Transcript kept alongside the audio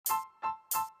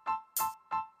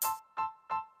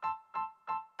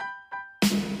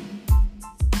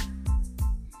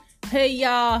Hey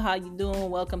y'all, how you doing?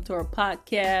 Welcome to our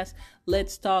podcast.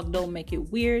 Let's talk, don't make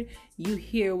it weird. You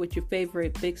here with your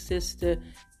favorite big sister,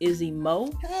 Izzy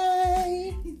Mo.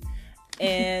 Hey.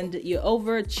 And your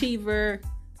overachiever,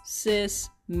 sis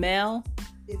Mel.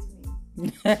 It's me.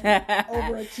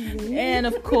 Overachieving. And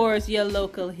of course, your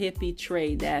local hippie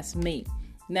Trey. That's me.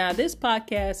 Now, this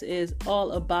podcast is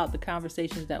all about the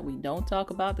conversations that we don't talk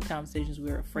about, the conversations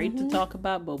we're afraid to talk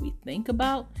about, but we think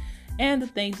about, and the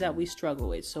things that we struggle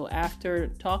with. So after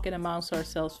talking amongst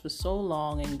ourselves for so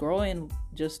long and growing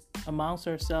just amongst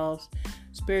ourselves,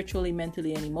 spiritually,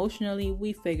 mentally, and emotionally,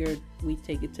 we figured we'd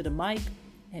take it to the mic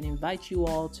and invite you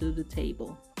all to the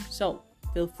table. So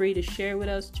feel free to share with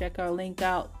us, check our link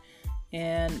out,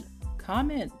 and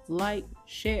comment, like,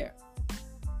 share.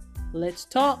 Let's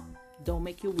talk. Don't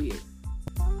make it weird.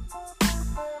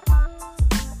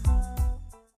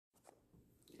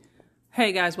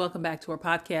 Hey guys, welcome back to our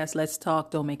podcast. Let's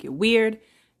talk. Don't make it weird.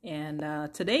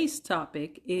 And today's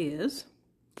topic is,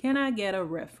 can I get a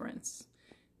reference?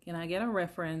 Can I get a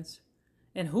reference?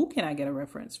 And who can I get a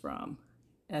reference from?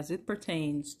 As it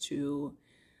pertains to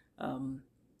from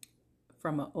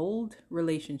an old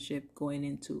relationship going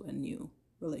into a new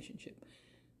relationship.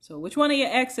 So which one of your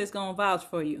exes gonna vouch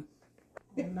for you?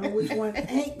 I know which one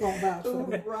ain't gonna vouch for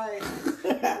me. Right.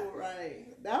 Right.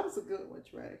 That was a good one,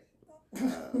 Trey.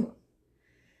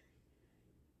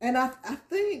 And I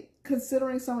think,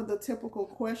 considering some of the typical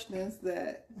questions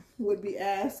that would be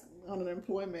asked on an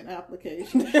employment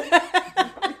application.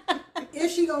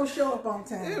 Is she gonna show up on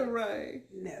time? Right.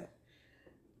 No.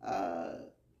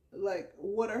 Like,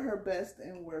 what are her best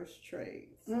and worst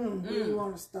traits? Where do you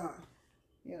want to start?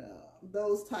 You know,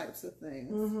 those types of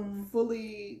things.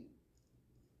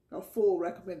 A full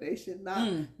recommendation,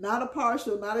 not a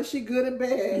partial, not is she good and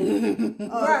bad.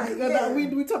 Right. Yeah. We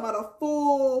talking about a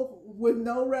full, with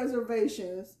no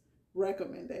reservations,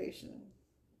 recommendation.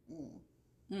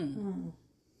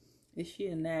 Is she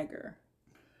a nagger?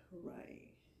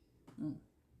 Right.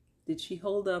 Did she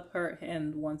hold up her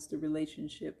hand once the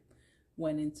relationship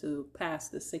went into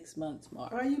past the 6 months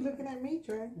mark? Why are you looking at me,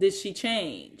 Trey? Did she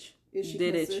change? Is she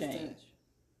Did consistent?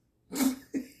 it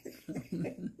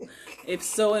change? If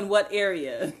so, in what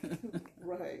area?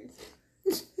 Right.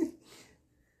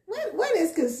 What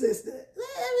is consistent?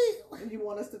 You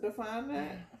want us to define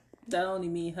that? That only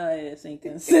mean her ass ain't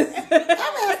consistent.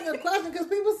 I'm asking a question because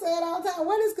people say it all the time.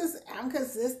 What is consistent? I'm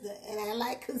consistent and I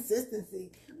like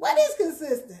consistency. What is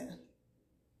consistent?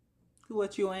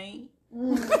 What you ain't?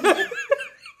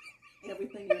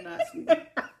 Everything you're not, sweetie.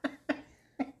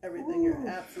 Everything you're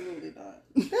absolutely not.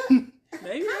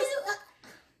 Maybe.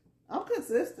 I'm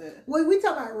consistent. We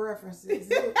talk about references.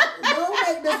 Don't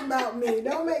make this about me.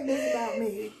 Don't make this about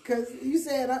me. Because you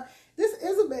said, this is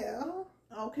Isabel.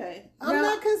 Okay. I'm Now,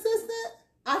 not consistent.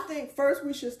 I think first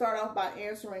we should start off by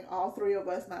answering all three of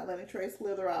us, not letting Trey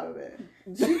slither out of it.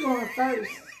 She going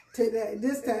first today,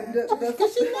 this time.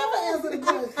 Because she never answered the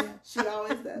question. She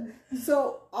always does.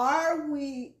 So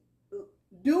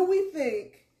do we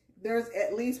think there's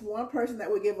at least one person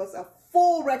that would give us a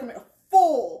full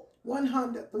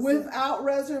 100%. without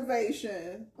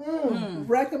reservation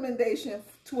recommendation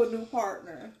to a new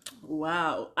partner?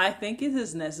 Wow. I think it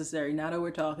is necessary. Now that we're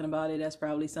talking about it, that's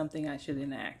probably something I should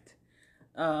enact.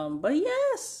 But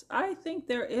yes, I think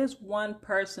there is one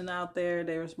person out there.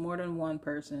 There's more than one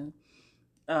person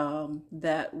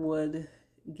that would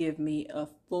give me a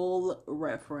full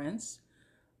reference.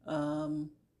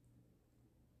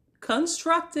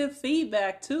 Constructive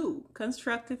feedback too.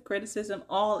 Constructive criticism,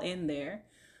 all in there.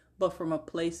 But from a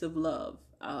place of love.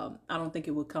 I don't think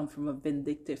it would come from a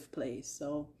vindictive place.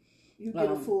 So you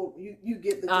get a full. You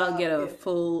get the. Job I'll get a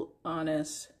full,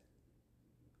 honest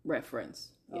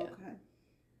reference. Yeah. Okay.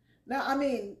 Now, I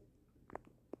mean,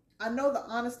 I know the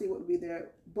honesty would be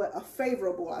there, but a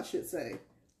favorable, I should say.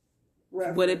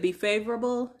 Reference. Would it be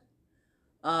favorable?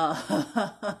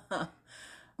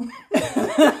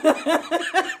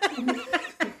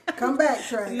 Come back,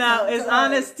 Trey. No, is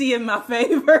honesty in my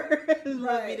favor? Right.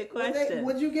 Would be the question.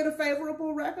 Would you get a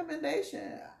favorable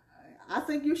recommendation? I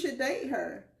think you should date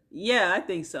her. Yeah, I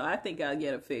think so. I think I'll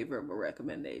get a favorable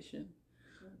recommendation.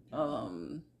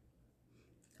 I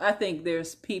think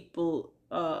there's people,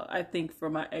 I think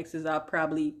for my exes, I'll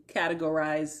probably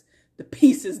categorize the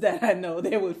pieces that I know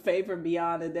they would favor me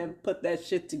on and then put that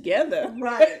shit together.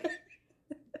 Right.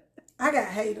 I got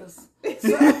haters.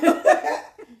 So,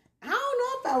 I don't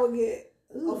know if I would get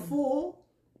a full.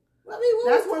 I mean,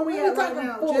 that's where we at right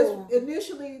now. Full? Just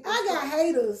initially, I got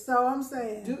haters, so I'm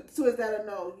saying. So is that a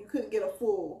no? You couldn't get a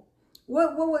full.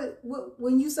 What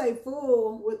when you say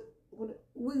full? What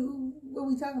we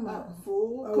talking about?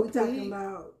 Full. Are we talking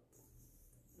about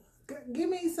Give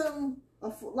me some.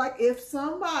 Like if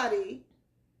somebody,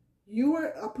 you were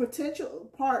a potential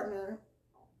partner,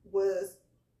 was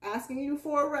asking you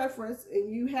for a reference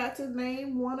and you had to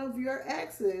name one of your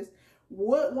exes,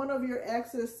 would one of your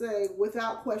exes say,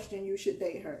 without question, you should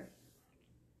date her?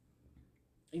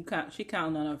 She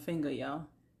counting on her finger, y'all.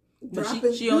 But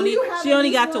Dropping- she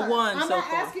only got to one I'm so not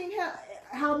far. asking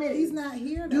how many. He's not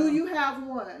here. Do though. you have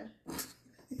one?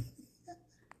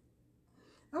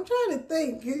 I'm trying to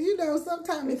think, because you know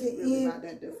sometimes It's it can really end. not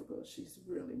that difficult. She's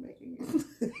really making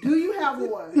it. Do you have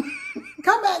one?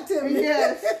 Come back to me.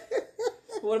 Yes.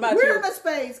 What about We're you? in a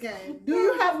spades game. Do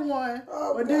you have one,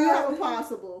 Oh, or do you have a God.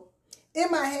 possible? In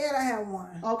my head, I have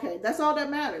one. Okay, that's all that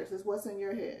matters is what's in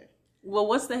your head. Well,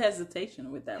 what's the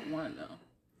hesitation with that one though?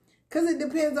 Because it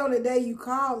depends on the day you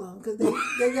call them, because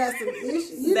they got some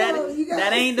issues. You know, you got,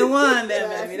 that ain't the one, then,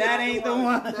 That's baby. That not ain't the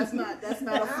one. That's not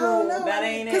a I don't full. know. That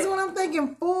ain't Because it. when I'm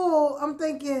thinking full, I'm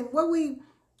thinking,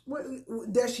 what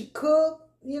does she cook?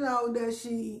 You know, does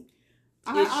she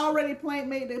I already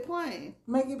made it plain.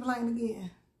 make it plain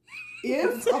again?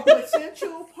 If a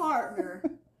potential partner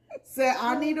said,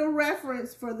 I need a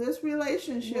reference for this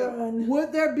relationship, Run.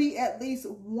 would there be at least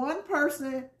one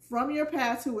person from your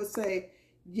past who would say,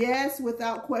 yes,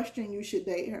 without question, you should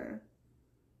date her?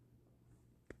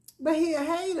 But he a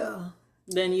hater.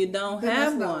 Then you don't Then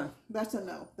have that's one. No. That's a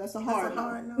no. That's a That's hard a no.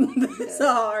 hard no. It's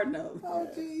a hard no. Oh,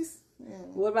 jeez. Yeah.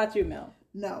 What about you, Mel?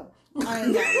 No. I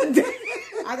ain't got one.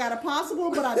 I got a possible,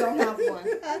 but I don't have one.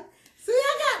 See,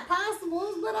 I got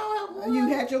possibles, but I don't have one. You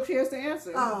had your chance to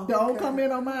answer. Oh, Don't okay. come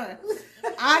in on mine.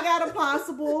 I got a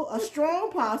possible, a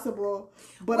strong possible,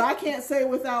 but I can't say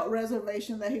without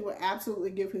reservation that he would absolutely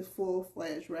give his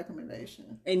full-fledged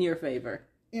recommendation In your favor.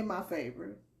 in my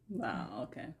favor. Wow,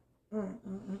 okay. Mm.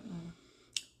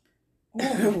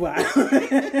 Wow.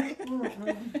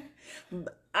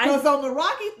 Because on the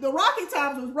rocky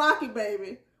times was rocky,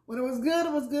 baby. When it was good,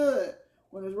 it was good.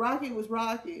 When it was rocky, it was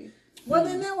rocky. Well,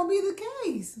 then that would be the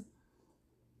case.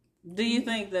 Do you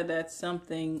think that that's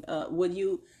something, would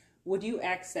you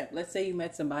accept, let's say you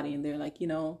met somebody and they're like,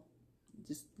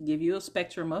 just give you a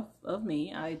spectrum of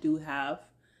me. I do have,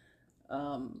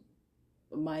 a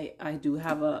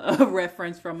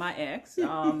reference from my ex.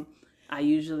 I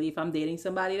usually, if I'm dating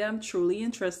somebody that I'm truly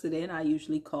interested in, I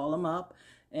usually call them up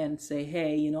and say,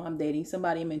 hey, I'm dating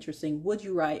somebody I'm interested in. Would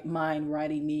you mind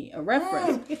writing me a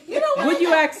reference? You know what? Would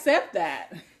you accept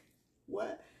that?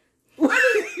 What? I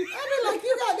mean, like,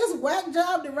 you got this whack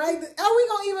job to write. Are we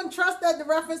gonna even trust that the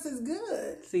reference is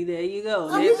good? See, there you go.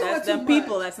 Oh, you That's doing some too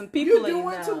people. much. That's some people. You're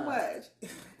doing too much.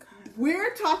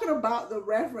 We're talking about the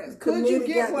reference. Could you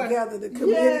Committee get got one? together. The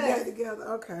committee Yes. got together.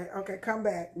 Okay, come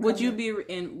back. Would you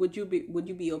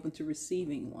be open to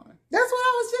receiving one? That's what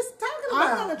I was just talking I'm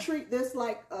about. going to treat this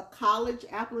like a college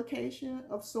application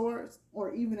of sorts,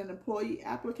 or even an employee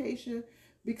application,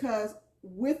 because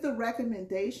with the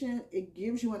recommendation, it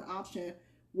gives you an option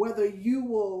whether you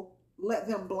will let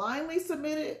them blindly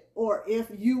submit it, or if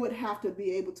you would have to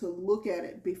be able to look at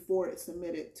it before it's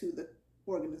submitted to the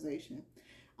organization.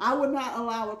 I would not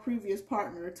allow a previous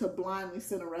partner to blindly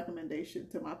send a recommendation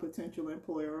to my potential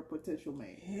employer or potential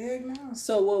mate. Heck no.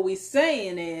 So what we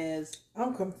saying is,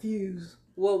 I'm confused.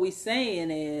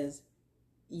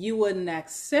 you wouldn't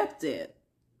accept it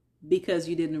because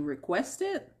you didn't request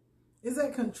it. Is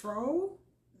that control?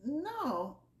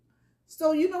 No.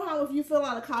 So you know how if you fill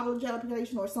out a college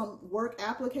application or some work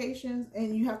applications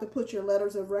and you have to put your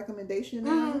letters of recommendation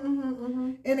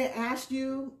in, and it asks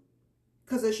you,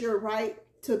 because it's your right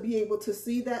to be able to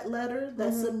see that letter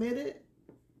that's submitted,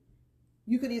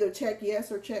 you could either check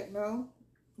yes or check no.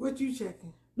 What you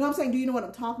checking? No, I'm saying, do you know what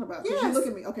I'm talking about? 'Cause Yes. you look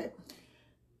at me. Okay.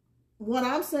 What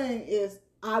I'm saying is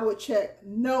I would check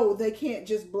no, they can't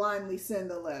just blindly send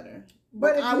the letter.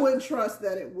 But if I you- wouldn't trust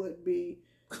that it would be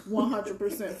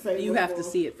 100% favorable. You have to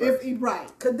see it first. Right.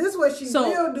 Because this is what she So-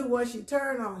 will do once she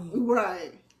turn on you.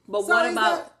 Right. But So what is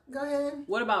about that- go ahead.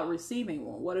 what about receiving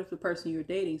one? What if the person you're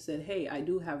dating said, "Hey, I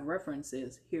do have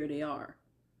references. Here they are."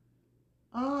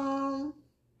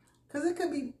 Because it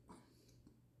could be.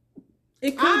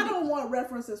 It could I be. don't want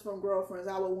references from girlfriends.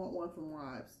 I would want one from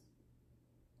wives.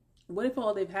 What if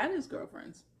all they've had is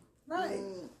girlfriends? Right.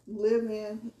 Live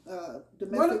in What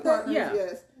domestic if that- partners. yeah.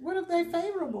 Yes. What if they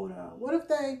favorable though? What if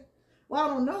they? Well, I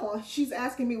don't know. She's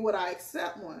asking me would I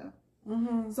accept one.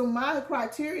 Mm-hmm. So my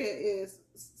criteria is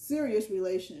serious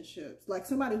relationships, like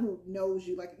somebody who knows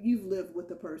you, like you've lived with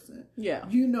the person, Yeah.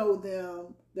 you know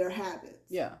them, their habits.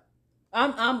 Yeah.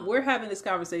 We're having this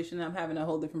conversation and I'm having a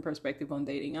whole different perspective on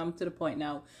dating. I'm to the point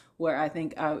now where I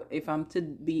think if I'm to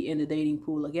be in the dating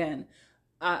pool again,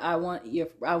 I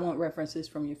want references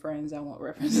from your friends. I want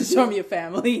references from your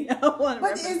family.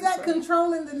 But is that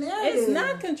controlling the narrative? It's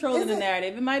not controlling the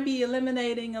narrative. It might be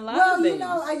eliminating a lot of things. Well, you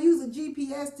know, I use a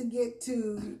GPS to get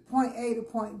to point A to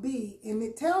point B, and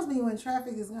it tells me when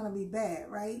traffic is going to be bad,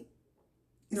 right?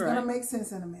 It's going to make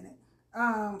sense in a minute.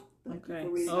 Okay.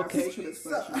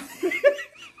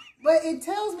 But it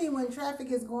tells me when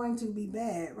traffic is going to be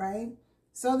bad, right?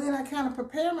 So then I kind of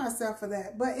prepare myself for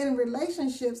that. But in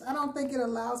relationships, I don't think it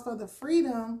allows for the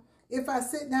freedom. If I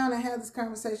sit down and have this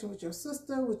conversation with your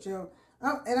sister, with your,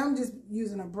 and I'm just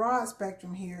using a broad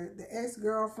spectrum here, the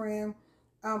ex-girlfriend,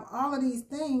 all of these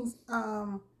things.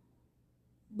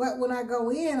 But when I go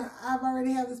in, I've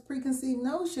already have this preconceived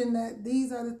notion that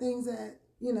these are the things that,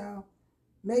 you know,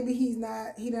 maybe he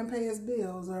doesn't pay his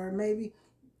bills, or maybe,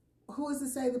 who is to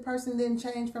say the person didn't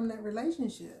change from that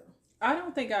relationship? I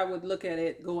don't think I would look at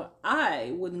it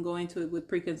I wouldn't go into it with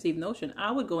preconceived notion.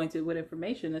 I would go into it with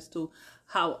information as to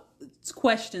how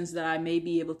questions that I may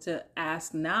be able to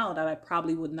ask now that I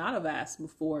probably would not have asked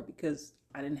before because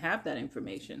I didn't have that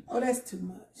information. Oh, that's too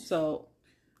much. So,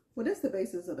 well, that's the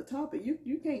basis of the topic.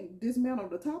 You can't dismantle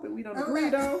the topic. We don't agree,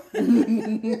 though.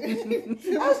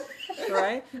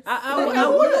 Right? I would.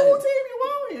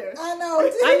 Here. I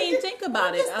know. I mean, think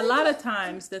about it. A lot of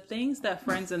times, the things that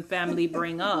friends and family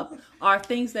bring up are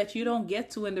things that you don't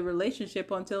get to in the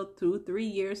relationship until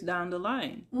 2-3 years down the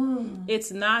line.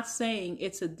 It's not saying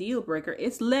it's a deal breaker.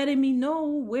 It's letting me know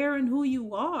where and who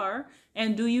you are,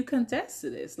 and do you contest to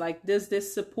this? Like, does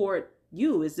this support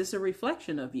you? Is this a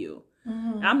reflection of you?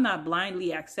 I'm not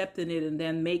blindly accepting it and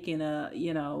then making a,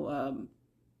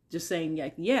 just saying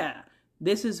like, yeah,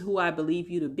 this is who I believe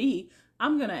you to be.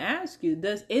 I'm going to ask you,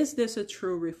 is this a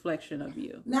true reflection of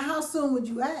you? Now, how soon would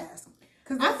you ask?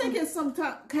 I think it's some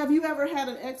time. Have you ever had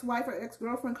an ex-wife or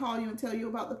ex-girlfriend call you and tell you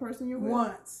about the person you're with?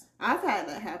 Once. I've had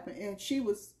that happen, and she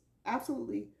was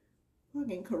absolutely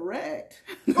fucking correct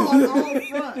on all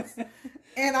fronts.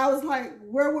 And I was like,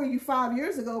 where were you 5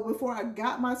 years ago before I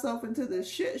got myself into this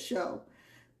shit show?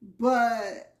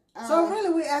 But... so really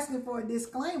we're asking for a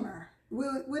disclaimer.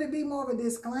 Would it be more of a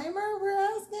disclaimer we're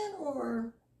asking,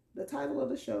 or... The title of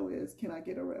the show is, Can I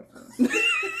Get a Reference?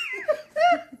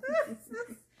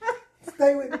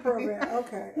 Stay with the program.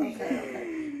 Okay.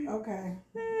 Okay.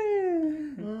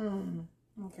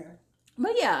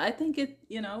 But yeah, I think it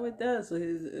does.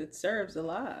 It serves a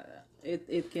lot.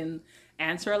 It can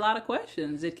answer a lot of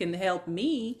questions. It can help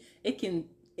me. It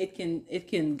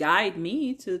can guide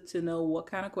me to know what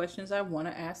kind of questions I want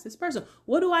to ask this person.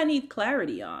 What do I need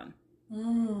clarity on?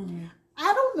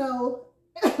 I don't know.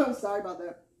 I'm sorry about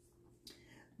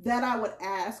that I would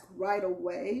ask right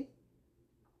away.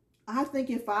 I think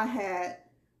if I had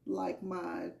like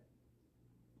my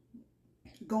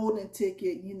golden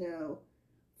ticket,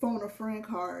 phone a friend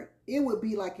card, it would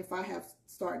be like if I have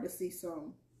started to see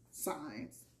some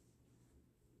signs.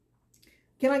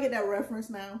 Can I get that reference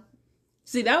now?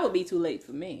 See, that would be too late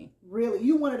for me. Really?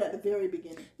 You want it at the very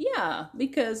beginning? Yeah,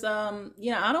 because I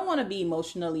don't want to be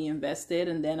emotionally invested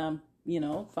and then I'm,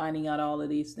 finding out all of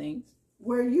these things.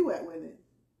 Where are you at with it?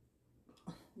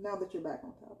 Now that you're back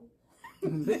on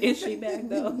topic. Is she back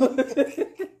though? I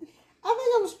think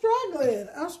I'm struggling.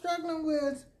 I'm struggling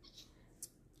with,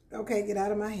 okay, get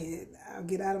out of my head. I'll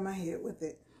get out of my head with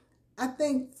it. I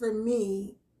think for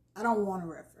me, I don't want a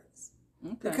reference.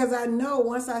 Okay. Because I know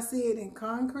once I see it in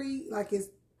concrete, like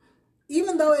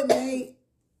even though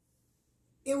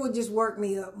it would just work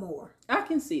me up more. I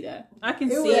can see that. I can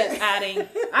see it adding.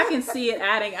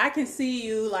 I can see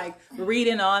you like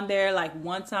reading on there like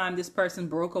one time this person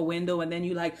broke a window and then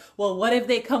you like, well, what if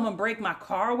they come and break my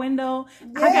car window?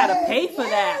 Yes, I gotta pay for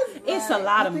that. Right. It's a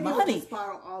lot of money.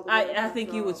 I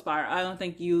think you would spiral. I don't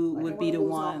think you would be the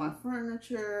one. All my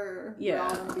furniture. Yeah. We're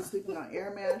all gonna be sleeping on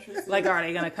air mattresses. Like, are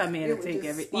they gonna come in and take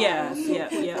everything? Yeah.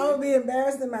 I would be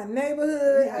embarrassed in my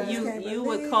neighborhood. Yeah. You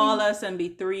would call us and be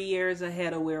 3 years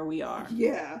ahead of where we are.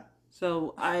 Yeah.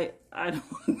 So I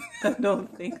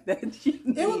don't think that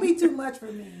it would be too much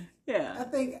for me. Yeah. I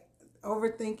think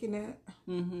overthinking it.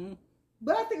 Mm-hmm.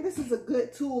 But I think this is a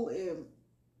good tool in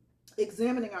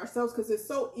examining ourselves because it's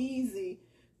so easy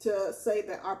to say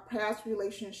that our past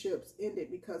relationships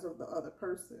ended because of the other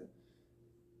person.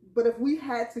 But if we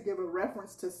had to give a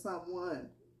reference to someone,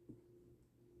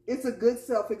 it's a good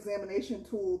self-examination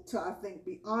tool to, I think,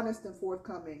 be honest and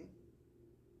forthcoming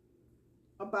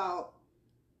about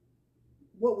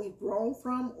what we've grown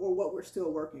from or what we're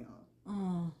still working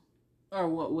on. Or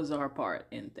what was our part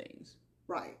in things.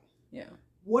 Right. Yeah.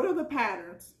 What are the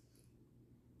patterns?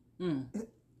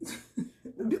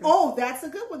 Oh, that's a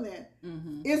good one then.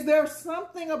 Mm-hmm. Is there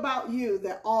something about you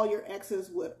that all your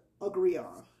exes would agree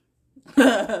on?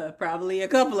 Probably a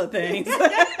couple of things.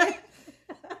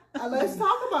 Let's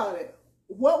talk about it.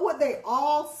 What would they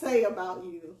all say about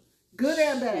you? Good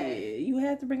and bad. Shit, you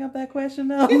had to bring up that question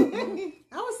though.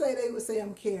 I would say they would say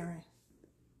I'm caring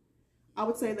I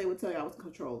would say they would tell you I was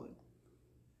controlling.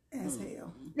 as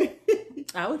hell.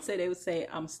 I would say they would say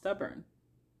I'm stubborn.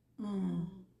 Mm.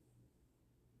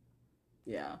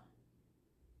 Yeah.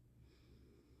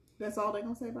 That's all they're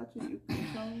gonna say about you. You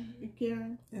controlling, you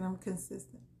caring. And I'm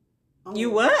consistent. Oh.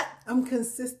 You what? I'm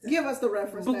consistent. Give us the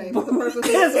reference name. The person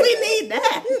Because we need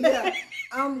that. Yeah.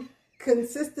 I'm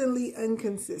consistently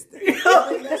inconsistent. I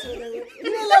think that's what they were. You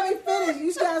didn't let me finish.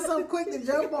 You got so quick to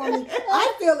jump on me.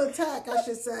 I feel attacked, I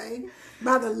should say,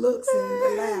 by the looks and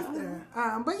the laughter.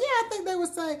 But yeah, I think they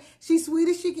would say she's sweet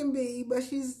as she can be, but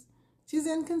she's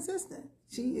inconsistent.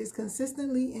 She is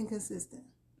consistently inconsistent.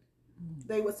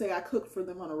 They would say I cook for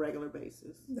them on a regular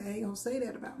basis. They ain't gonna say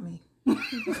that about me.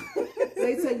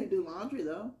 They say you do laundry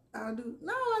though. I'll do.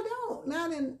 No, I don't.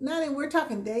 Not in. We're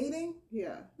talking dating.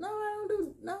 Yeah. No, I don't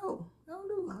do. No, I don't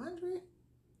do laundry.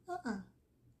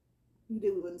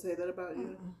 You wouldn't say that about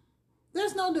you.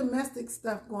 There's no domestic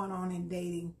stuff going on in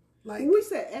dating. Like We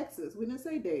said exes. We didn't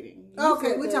say dating. You okay,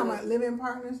 said we're dating. talking about living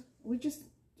partners. We just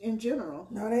in general.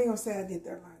 No, they ain't gonna say I did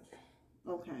their laundry.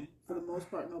 Okay. For the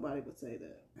most part, nobody would say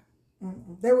that.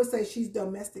 They would say she's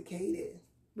domesticated.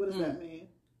 What does that mean?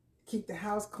 Keep the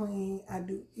house clean. I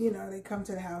do. You know, they come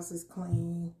to the house is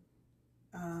clean.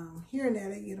 Here and there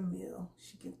they get a meal.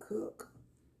 She can cook.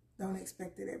 Don't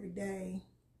expect it every day.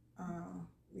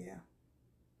 Yeah.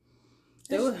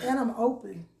 And I'm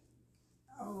open.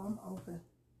 Oh, I'm open.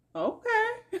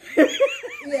 Okay.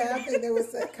 Yeah, I think they would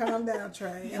say, calm down,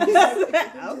 Trey.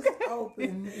 I'm just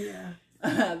open, yeah.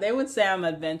 They would say I'm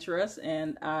adventurous,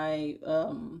 and I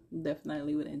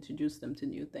definitely would introduce them to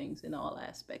new things in all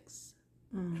aspects.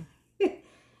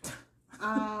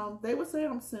 They would say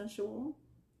I'm sensual.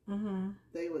 Mm-hmm.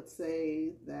 They would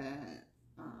say that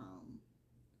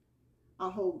I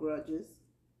hold grudges.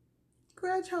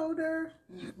 Grudge holder.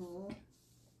 Mm-hmm.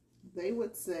 They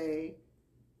would say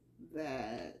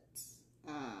that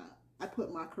I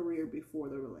put my career before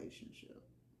the relationship.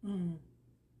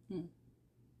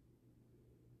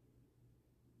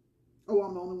 Oh,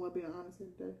 I'm the only one being honest here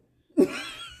today. We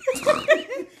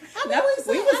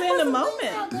was in the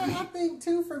moment. I think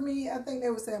too, for me, I think they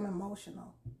would say I'm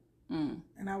emotional.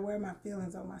 And I wear my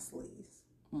feelings on my sleeves.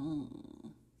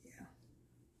 Yeah.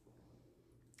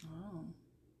 Oh.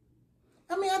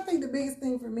 I mean, I think the biggest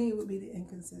thing for me would be the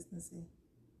inconsistency.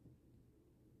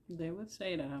 They would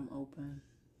say that I'm open.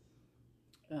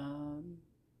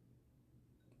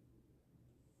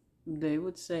 They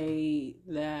would say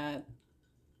that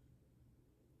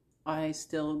I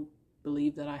still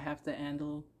believe that I have to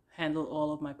handle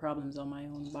all of my problems on my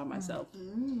own by myself.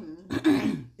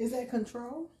 Is that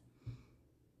control?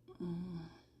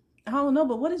 I don't know,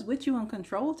 but what is with you on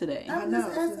control today? I'm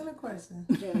just asking a question.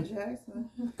 Janet Jackson.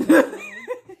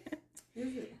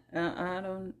 Is it? I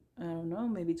don't know.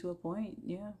 Maybe to a point,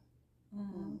 yeah.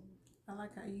 I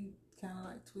like how you kind of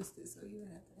like twisted, so you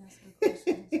have to answer the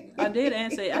questions. I did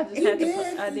answer. I just You had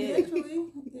did. to. I did. Literally.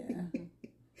 Yeah.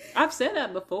 I've said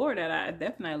that before. That I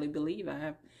definitely believe I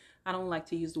have. I don't like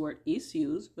to use the word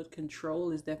issues, but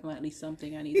control is definitely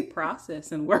something I need to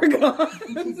process and work on.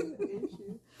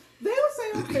 They would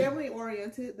say I'm family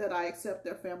oriented, that I accept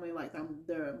their family like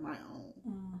they're my own.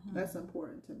 That's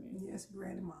important to me. Yes,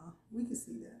 grandma. We can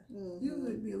see that. You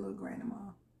would be a little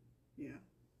grandma. Yeah.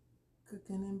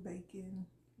 Cooking and baking.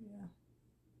 Yeah.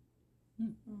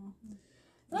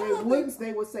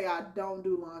 They would say I don't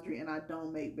do laundry and I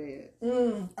don't make bed.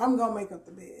 I'm gonna make up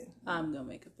the bed. I'm gonna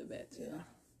make up the bed too.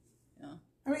 Yeah.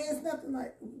 I mean, it's nothing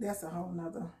like that's a whole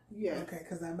nother. Yeah. Okay,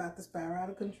 because I'm about to spiral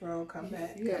out of control. Come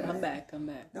back. Yeah. Come back.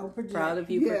 Don't project. Proud of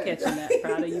you for catching that.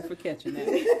 Proud of you for catching that.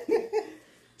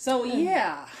 So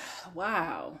yeah,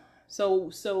 wow. So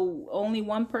only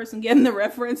one person getting the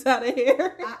reference out of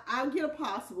here. I get a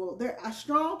possible. They're a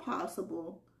strong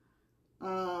possible.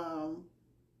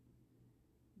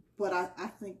 But I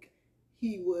think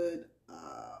he would.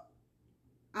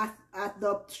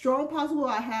 The strong possible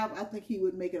I have. I think he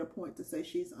would make it a point to say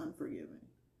she's unforgiving.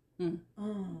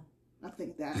 I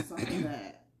think that's something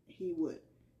that he would.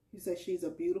 He said she's a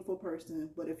beautiful person,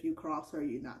 but if you cross her,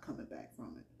 you're not coming back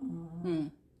from it.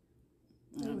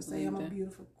 I would say I'm a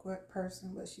beautiful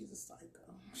person, but she's a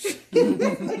psycho.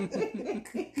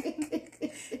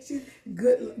 She's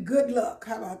good luck.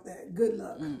 How about that? Good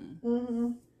luck.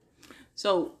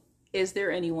 So, is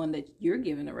there anyone that you're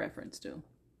giving a reference to?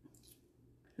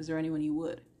 Is there anyone you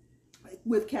would?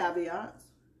 With caveats.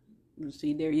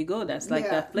 See, there you go. That's like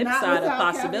the flip not side of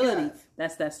without possibility. caveats.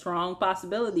 That's that strong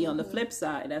possibility on the flip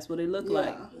side. That's what it looked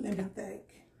like. Let me think.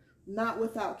 Not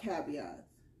without caveats.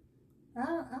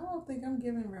 I don't think I'm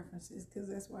giving references because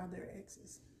that's why they're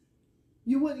exes.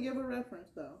 You wouldn't give a reference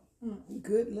though.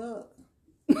 Good luck.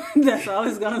 That's all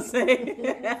he's gonna say.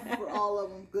 For all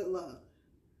of them, good luck.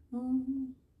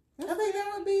 I think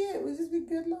that would be it. It would just be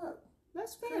good luck.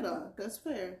 That's fair though. That's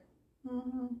fair.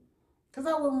 Because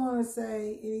I wouldn't want to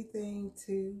say anything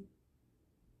to.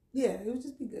 Yeah, it would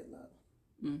just be good luck.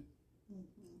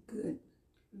 Good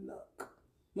luck.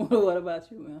 What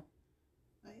about you, man?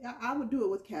 I would do it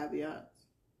with caveats.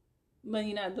 But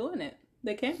you're not doing it.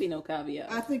 There can't be no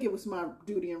caveat. I think it was my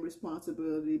duty and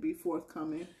responsibility to be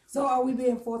forthcoming. So are we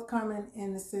being forthcoming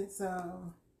in the sense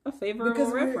of a favorable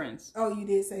reference? Oh, you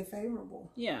did say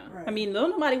favorable. Yeah. Right. I mean,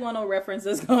 don't nobody want no reference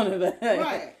that's going to that.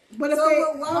 Right. But if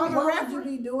why would you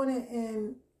be doing it?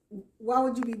 And why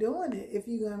would you be doing it if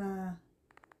you're gonna?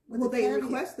 Well, they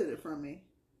requested it from me.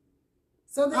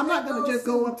 So I'm not gonna just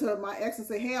go up to my ex and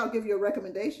say, "Hey, I'll give you a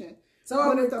recommendation."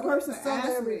 So if the person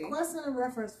they're requesting a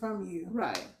reference from you,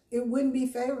 right? It wouldn't be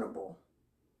favorable.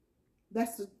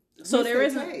 So there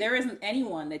isn't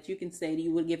anyone that you can say that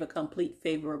you would give a complete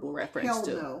favorable reference Hell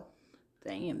to. No.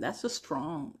 Damn, that's a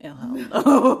strong hell no. I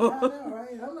know,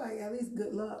 right? I'm like, at least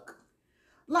good luck.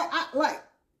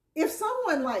 If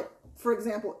someone, for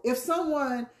example, if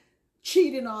someone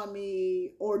cheated on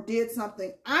me or did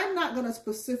something, I'm not gonna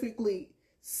specifically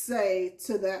say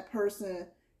to that person,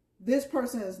 this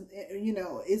person is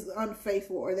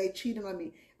unfaithful or they cheated on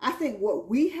me. I think what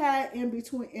we had in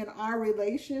our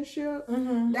relationship,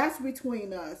 that's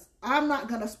between us. I'm not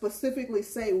going to specifically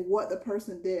say what the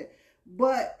person did.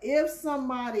 But if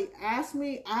somebody asked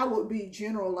me, I would be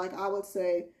general. Like I would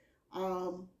say,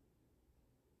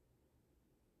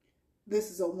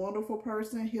 this is a wonderful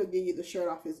person. He'll give you the shirt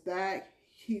off his back.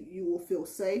 You will feel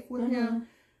safe with him.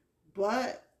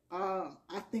 But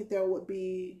I think there would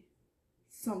be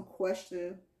some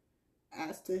question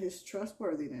as to his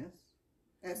trustworthiness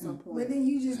at some point. But then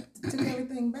you just took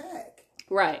everything back.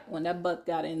 Right. When that butt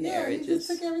got in there, it just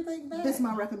took everything back. This is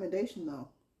my recommendation, though.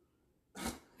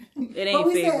 It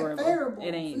ain't favorable. Favorable.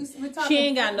 It ain't. She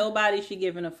ain't got nobody she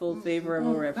giving a full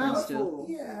favorable reference to.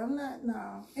 Yeah, I'm not.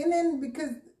 No. And then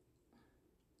because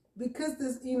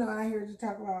this, I heard you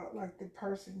talk about like the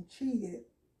person cheated,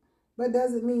 but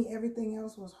doesn't mean everything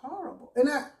else was horrible.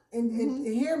 And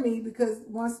hear me, because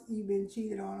once you've been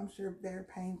cheated on, I'm sure they're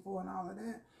painful and all of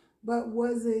that. But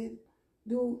once again,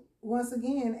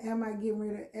 am I getting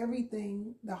rid of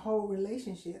everything, the whole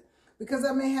relationship? Because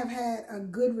I may have had a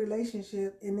good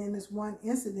relationship and then this one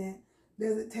incident,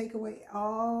 does it take away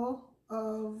all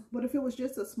of... But if it was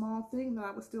just a small thing, then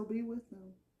I would still be with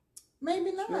them.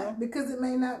 Maybe not, sure. Because it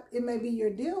may be your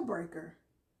deal breaker.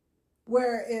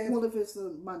 Where if it's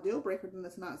my deal breaker, then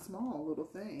it's not small, little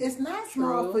thing. It's not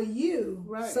small for you.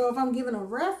 Right. So if I'm giving a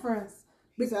reference...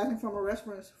 He's asking for a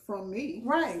reference from me.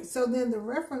 Right. So then the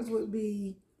reference would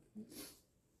be...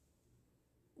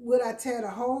 Would I tear the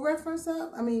whole reference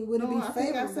up? I mean, would it be favorable? I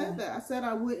think I said that. I said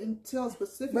I wouldn't tell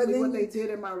specifically what they did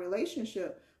in my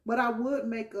relationship, but I would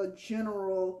make a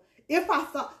general. If I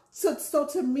thought so,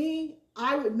 to me,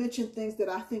 I would mention things that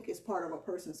I think is part of a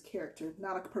person's character,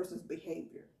 not a person's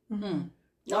behavior. Mm-hmm.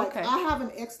 Like I have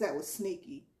an ex that was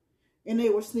sneaky, and they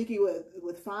were sneaky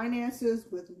with finances,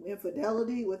 with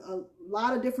infidelity, with a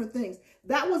lot of different things.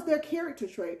 That was their character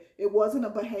trait. It wasn't a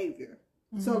behavior.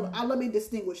 Mm-hmm. So let me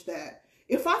distinguish that.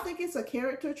 If I think it's a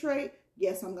character trait,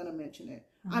 yes, I'm going to mention it.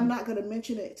 Mm-hmm. I'm not going to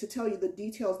mention it to tell you the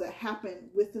details that happen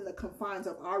within the confines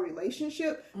of our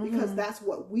relationship, because that's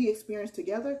what we experienced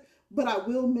together. But I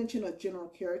will mention a general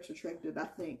character trait that I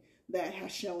think that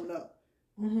has shown up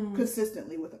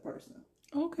consistently with a person.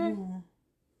 Okay. Mm-hmm.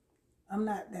 I'm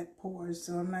not that poor,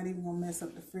 so I'm not even going to mess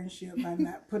up the friendship by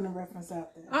not putting a reference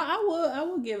out there. I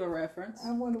will give a reference.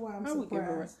 I wonder why I'm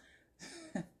surprised.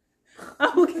 I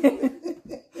will give a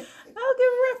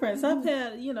reference. I've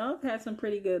had some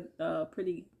pretty good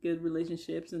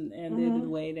relationships and ended the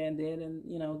way they ended,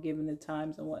 and given the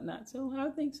times and whatnot. So I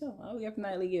think so. I would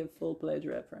definitely give full pledge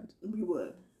reference. You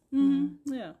would.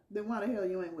 Mm-hmm. Yeah. Then why the hell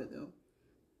you ain't with them?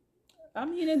 I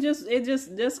mean, it just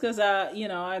because I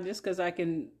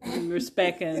can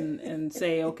respect and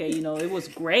say, okay, it was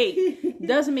great,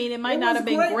 doesn't mean it might not have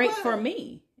been great for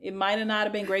me. It might have not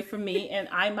have been great for me, and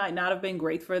I might not have been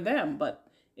great for them, but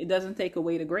it doesn't take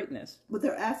away the greatness. But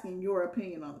they're asking your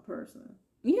opinion on the person.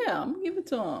 Yeah, I'm gonna give it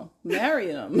to them. Marry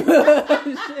them.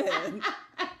 Shit.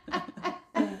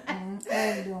 I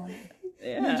ain't doing it.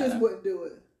 Yeah. You just wouldn't do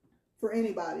it for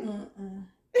anybody.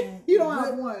 You don't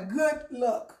have one. Good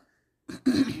luck.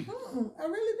 I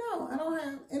really don't. I don't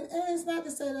have, and it's not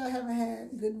to say that I haven't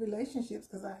had good relationships,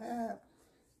 because I have,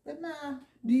 but nah.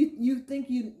 Do you think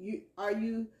you are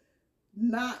you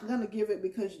not gonna give it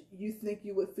because you think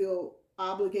you would feel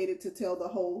obligated to tell the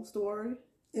whole story?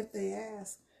 If they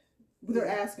ask. They're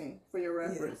asking for your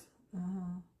reference. Yeah.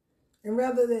 And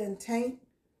rather than taint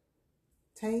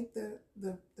the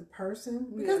person,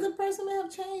 because the person may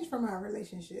have changed from our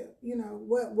relationship. You know,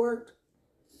 what worked,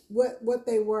 what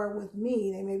they were with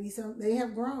me, they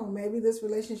have grown. Maybe this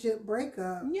relationship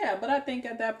breakup. Yeah, but I think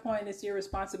at that point it's your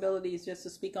responsibility is just to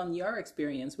speak on your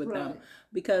experience with them.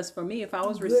 Because for me, if I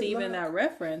was receiving that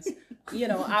reference, you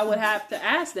know, I would have to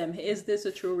ask them, is this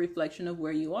a true reflection of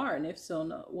where you are? And if so,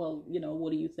 no, well, you know,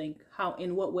 what do you think? How,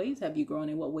 in what ways have you grown?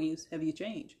 In what ways have you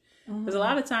changed? Because a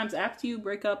lot of times after you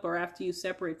break up or after you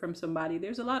separate from somebody,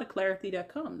 there's a lot of clarity that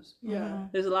comes. Yeah.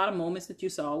 There's a lot of moments that you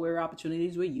saw where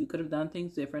opportunities where you could have done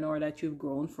things different, or that you've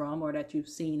grown from, or that you've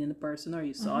seen in the person, or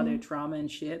you saw their trauma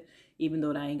and shit, even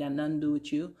though that ain't got nothing to do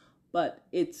with you. But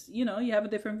it's, you know, you have a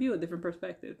different view, a different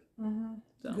perspective.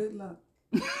 So. Good luck.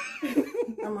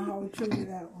 I'm going to hold true to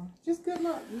that one. Just good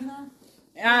luck, you know?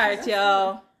 All right,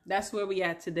 y'all. That's where we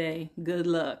at today. Good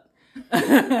luck.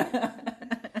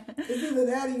 It's either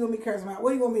that or you want me to curse them out.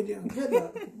 What do you want me to do? Good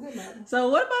luck. Good luck. So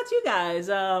what about you guys?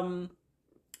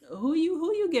 Who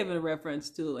you giving a reference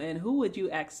to, and who would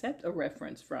you accept a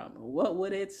reference from? What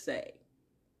would it say?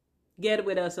 Get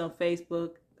with us on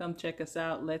Facebook. Come check us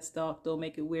out. Let's talk. Don't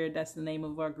make it weird. That's the name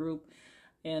of our group.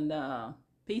 And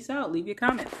peace out. Leave your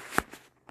comments.